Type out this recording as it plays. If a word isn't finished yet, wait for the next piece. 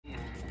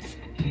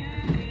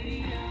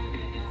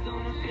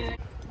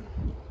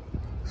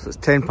So it's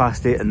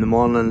 8:10 in the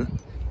morning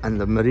and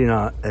the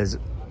marina is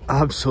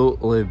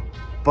absolutely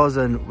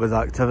buzzing with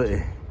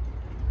activity,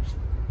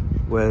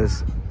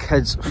 with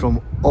kids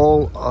from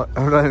all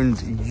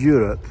around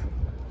Europe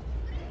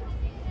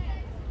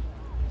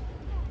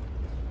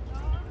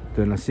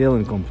doing a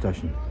sailing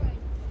competition.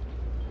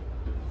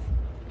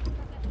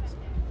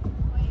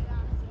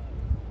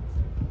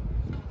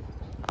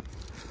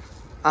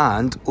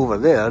 And over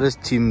there is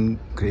Team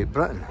Great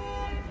Britain.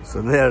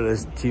 So there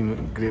is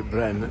Team Great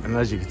Britain, and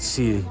as you can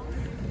see,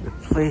 the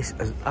place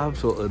is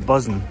absolutely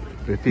buzzing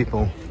with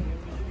people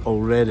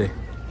already.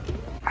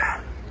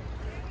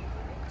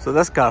 So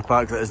this car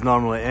park that is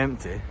normally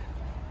empty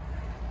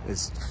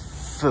is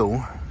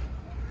full,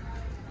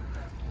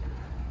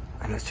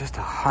 and it's just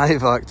a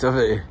hive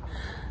activity.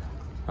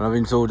 And I've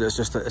been told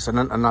it's an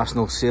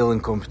international sailing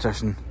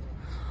competition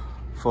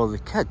for the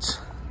kids.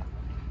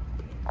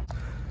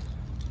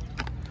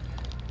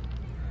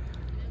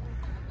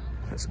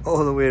 It's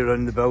all the way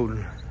around the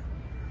building.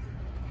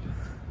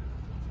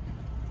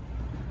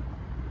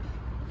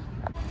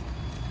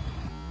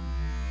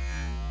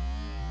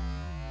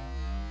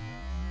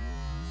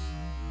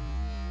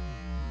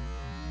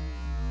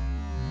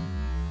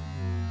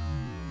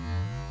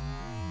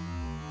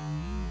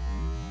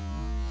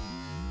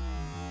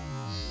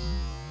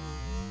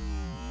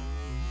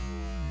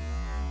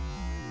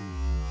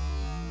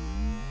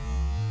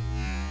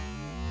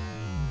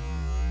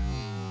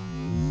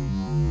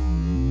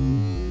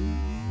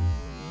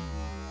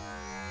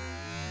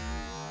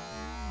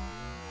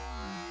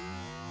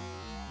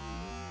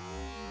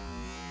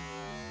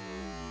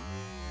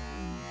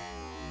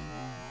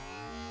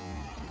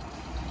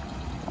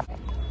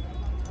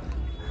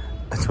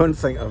 I don't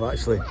think I've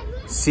actually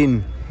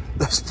seen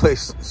this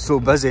place so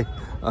busy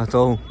at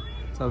all.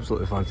 It's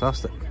absolutely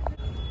fantastic.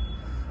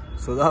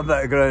 So that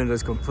bit of ground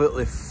is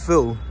completely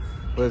full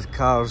with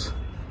cars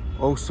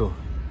also.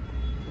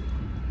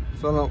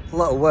 So in a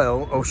little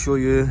while I'll show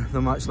you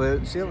them actually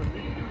out sailing.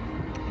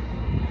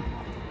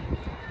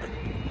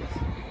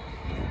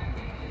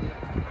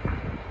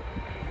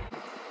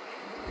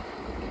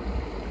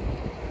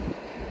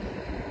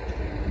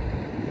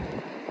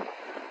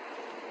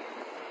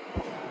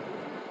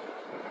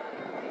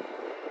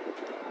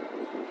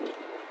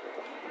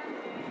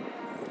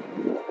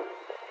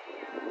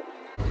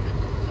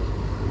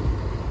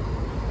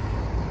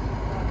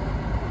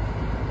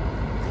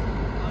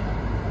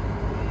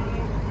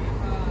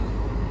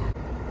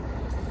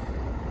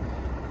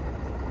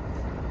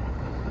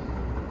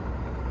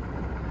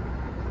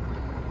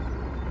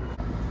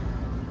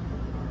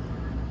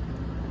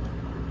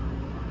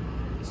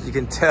 You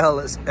can tell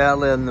it's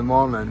early in the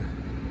morning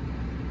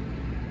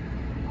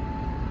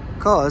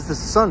because the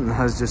sun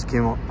has just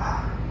came up.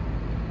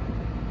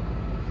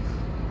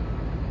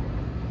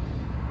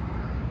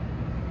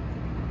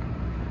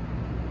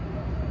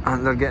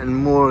 And they're getting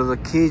more of the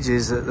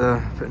cages that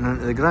they're putting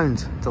into the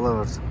ground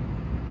delivered.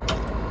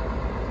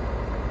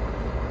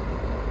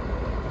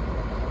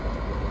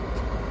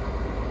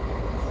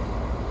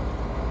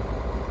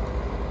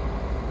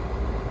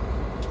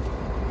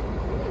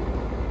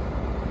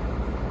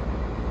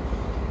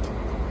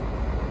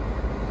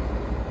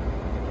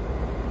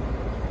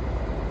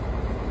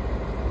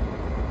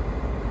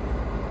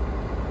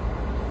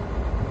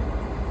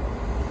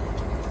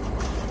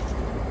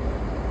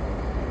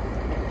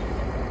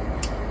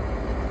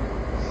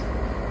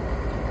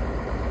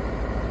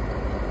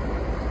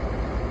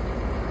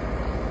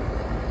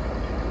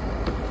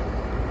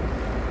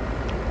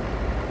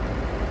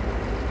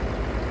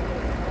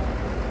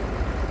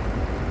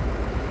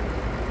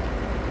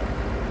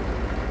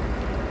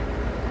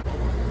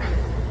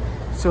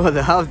 So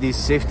they have these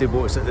safety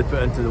boats that they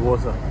put into the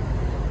water.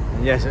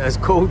 And yes, it is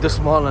cold this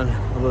morning,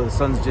 although the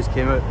sun's just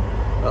came out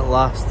at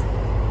last.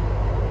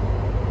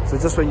 So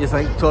just when you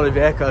think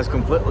Torrevieja is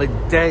completely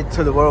dead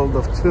to the world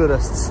of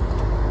tourists,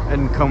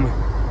 in come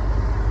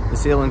the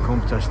sailing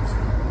competitions.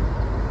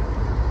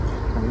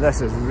 And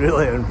this is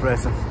really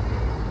impressive.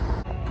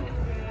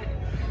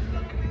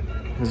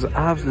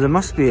 There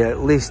must be at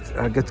least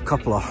a good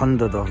couple of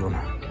hundred of them,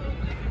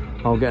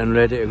 all getting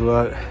ready to go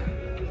out.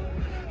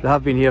 They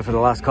have been here for the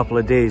last couple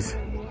of days,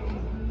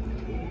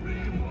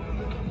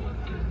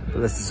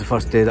 but this is the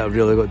first day that I've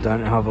really got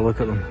down to have a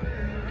look at them,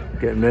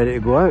 getting ready to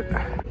go out.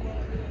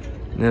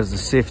 And there's the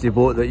safety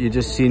boat that you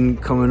just seen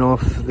coming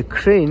off the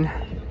crane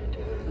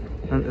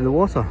into the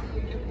water.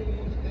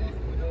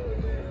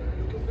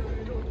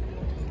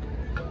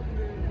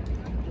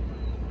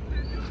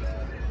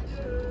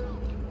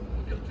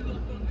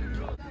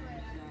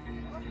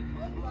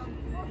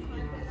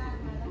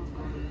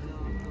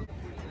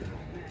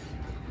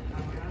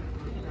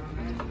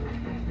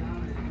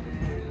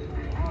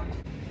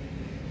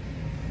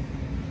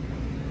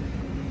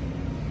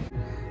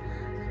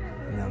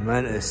 The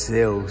amount of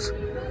sails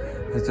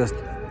is just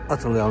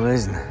utterly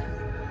amazing.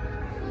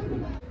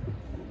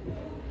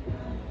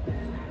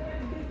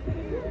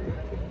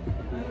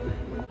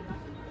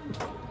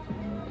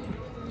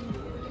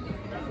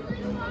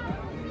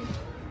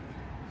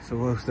 So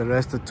whilst the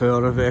rest of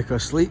Torrevieja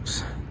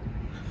sleeps,